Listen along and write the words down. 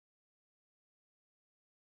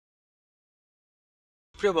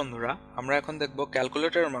সুপ্রিয় বন্ধুরা, আমরা এখন দেখব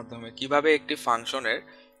ক্যালকুলেটরের মাধ্যমে কিভাবে একটি ফাংশনের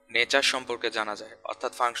নেচার সম্পর্কে জানা যায়,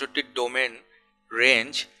 অর্থাৎ ফাংশনটির ডোমেন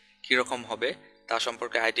রেঞ্জ কীরকম হবে তা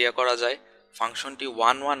সম্পর্কে আইডিয়া করা যায়, ফাংশনটি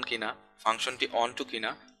 1 কিনা, ফাংশনটি অনটু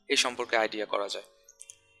কিনা এই সম্পর্কে আইডিয়া করা যায়।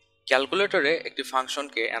 ক্যালকুলেটরে একটি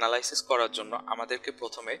ফাংশনকে অ্যানালাইসিস করার জন্য আমাদেরকে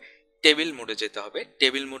প্রথমে টেবিল মোডে যেতে হবে।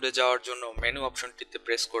 টেবিল মোডে যাওয়ার জন্য মেনু অপশনটিতে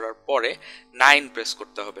প্রেস করার পরে 9 প্রেস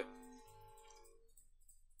করতে হবে।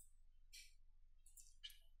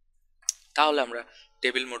 তাহলে আমরা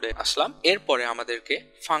টেবিল মোডে আসলাম। এরপরে আমাদেরকে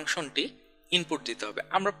ফাংশনটি ইনপুট দিতে হবে।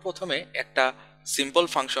 আমরা প্রথমে একটা সিম্পল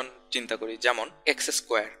ফাংশন চিন্তা করি, যেমন এক্স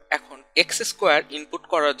স্কোয়ার। এখন এক্স স্কোয়ার ইনপুট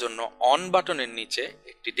করার জন্য অন বাটনের নিচে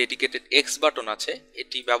একটি ডেডিকেটেড এক্স বাটন আছে।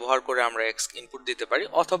 এটি ব্যবহার করে আমরা এক্স ইনপুট দিতে পারি,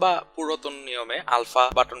 অথবা পুরাতন নিয়মে আলফা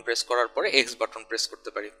বাটন প্রেস করার পরে এক্স বাটন প্রেস করতে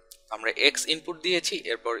পারি। আমরা এক্স ইনপুট দিয়েছি,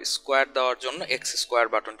 এরপর স্কোয়ার দেওয়ার জন্য এক্স স্কোয়ার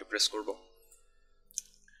বাটনটি প্রেস করব।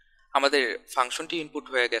 আমাদের ফাংশনটি ইনপুট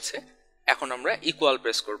হয়ে গেছে। এখন আমরা ইকুয়াল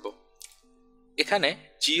প্রেস করব। এখানে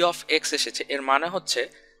জি অফ এক্স এসেছে, এর মানে হচ্ছে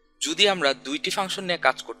যদি আমরা দুইটি ফাংশন নিয়ে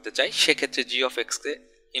কাজ করতে চাই সেক্ষেত্রে জি অফ এক্সকে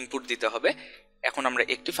ইনপুট দিতে হবে। এখন আমরা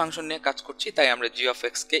একটি ফাংশন নিয়ে কাজ করছি, তাই আমরা জি অফ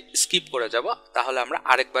এক্সকে স্কিপ করে যাব। তাহলে আমরা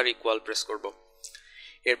আরেকবার ইকুয়াল প্রেস করব।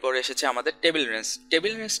 এরপর এসেছে আমাদের টেবিল রেঞ্জ।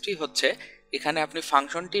 টেবিল রেঞ্জটি হচ্ছে এখানে আপনি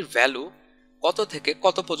ফাংশনটির ভ্যালু কত থেকে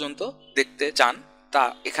কত পর্যন্ত দেখতে চান তা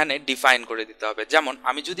এখানে ডিফাইন করে দিতে হবে। যেমন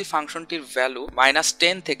আমি যদি ফাংশনটির ভ্যালু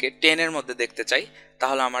 -10 থেকে 10 এর মধ্যে দেখতে চাই,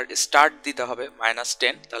 তাহলে আমার স্টার্ট দিতে হবে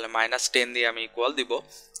 -10। তাহলে -10 দিয়ে আমি ইকুয়াল দিব,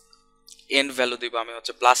 এন্ড ভ্যালু দিব আমি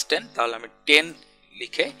হচ্ছে +10। তাহলে আমি 10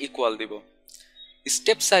 লিখে ইকুয়াল দিব।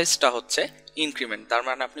 স্টেপ সাইজটা হচ্ছে ইনক্রিমেন্ট, তার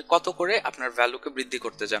মানে আপনি কত করে আপনার ভ্যালুকে বৃদ্ধি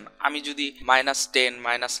করতে চান। আমি যদি -10,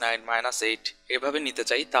 -9, -8 এভাবে নিতে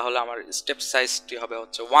চাই, তাহলে আমার স্টেপ সাইজটি হবে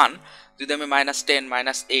হচ্ছে 1। যদি আমি -10,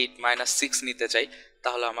 -8, -6 নিতে চাই,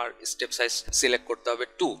 তাহলে আমার স্টেপ সাইজ সিলেক্ট করতে হবে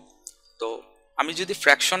 2। তো আমি যদি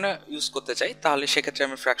ফ্র্যাকশনে ইউজ করতে চাই, তাহলে সেক্ষেত্রে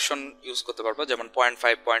আমি ফ্র্যাকশন ইউজ করতে পারবো, যেমন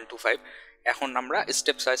 0.5, 0.25। এখন আমরা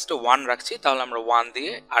স্টেপ সাইজটা 1 রাখছি, তাহলে আমরা 1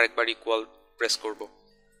 দিয়ে আরেকবার ইকুয়াল প্রেস করব।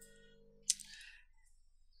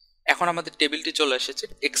 এখন আমাদের টেবিলটি চলে এসেছে।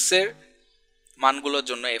 এক্স এর মানগুলোর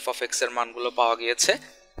জন্য এফ অফ এক্স এর মানগুলো পাওয়া গিয়েছে।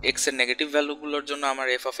 এক্স এর নেগেটিভ ভ্যালুগুলোর জন্য আমার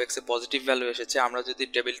এফ অফ এক্স এর পজিটিভ ভ্যালু এসেছে। আমরা যদি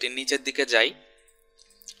টেবিলটির নিচের দিকে যাই,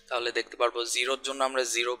 তাহলে দেখতে পারবো 0 এর জন্য আমরা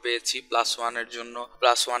 0 পেয়েছি, +1 এর জন্য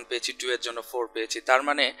 +1 পেয়েছি, 2 এর জন্য 4 পেয়েছি। তার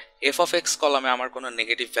মানে এফ অফ এক্স কলামে আমার কোনো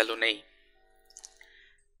নেগেটিভ ভ্যালু নেই।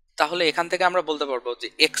 তাহলে এখান থেকে আমরা বলতে পারবো যে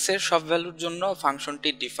এক্স এর সব ভ্যালুর জন্য ফাংশনটি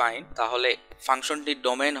ডিফাইন, তাহলে ফাংশনটির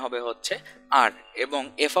ডোমেইন হবে হচ্ছে আর, এবং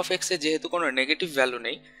এফ অফ এক্স এ যেহেতু কোনো নেগেটিভ ভ্যালু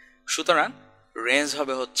নেই, সুতরাং রেঞ্জ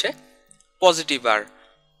হবে হচ্ছে পজিটিভ আর।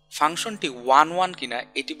 ফাংশনটি 1 কিনা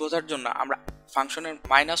এটি বোঝার জন্য আমরা ফাংশনের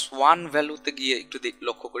 -1 ভ্যালুতে গিয়ে একটু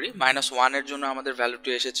লক্ষ্য করি। -1 এর জন্য আমাদের ভ্যালুটি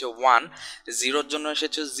এসেছে 1, 0 এর জন্য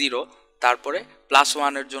এসেছে 0, তারপরে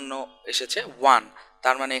 +1 এর জন্য এসেছে 1।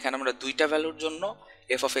 তার মানে এখানে আমরা দুইটা ভ্যালুর জন্য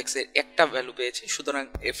এফ অফ এক্স এর একটা ভ্যালু পেয়েছি, সুতরাং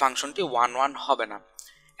এই ফাংশনটি 1 হবে না।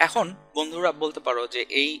 এখন বন্ধুরা বলতে পারো যে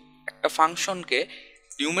এই একটা ফাংশনকে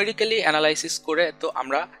নিউমেরিক্যালি অ্যানালাইসিস করে তো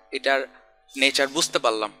আমরা এটার নেচার বুঝতে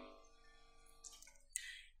পারলাম।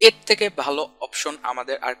 এর থেকে ভালো অপশন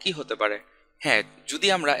আমাদের আর কি হতে পারে? হ্যাঁ, যদি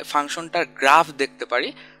আমরা ফাংশনটার গ্রাফ দেখতে পারি,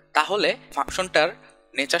 তাহলে ফাংশনটার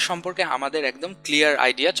নেচার সম্পর্কে আমাদের একদম ক্লিয়ার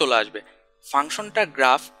আইডিয়া চলে আসবে। ফাংশনটার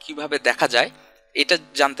গ্রাফ কিভাবে দেখা যায় এটা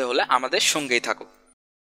জানতে হলে আমাদের সঙ্গেই থাকুক।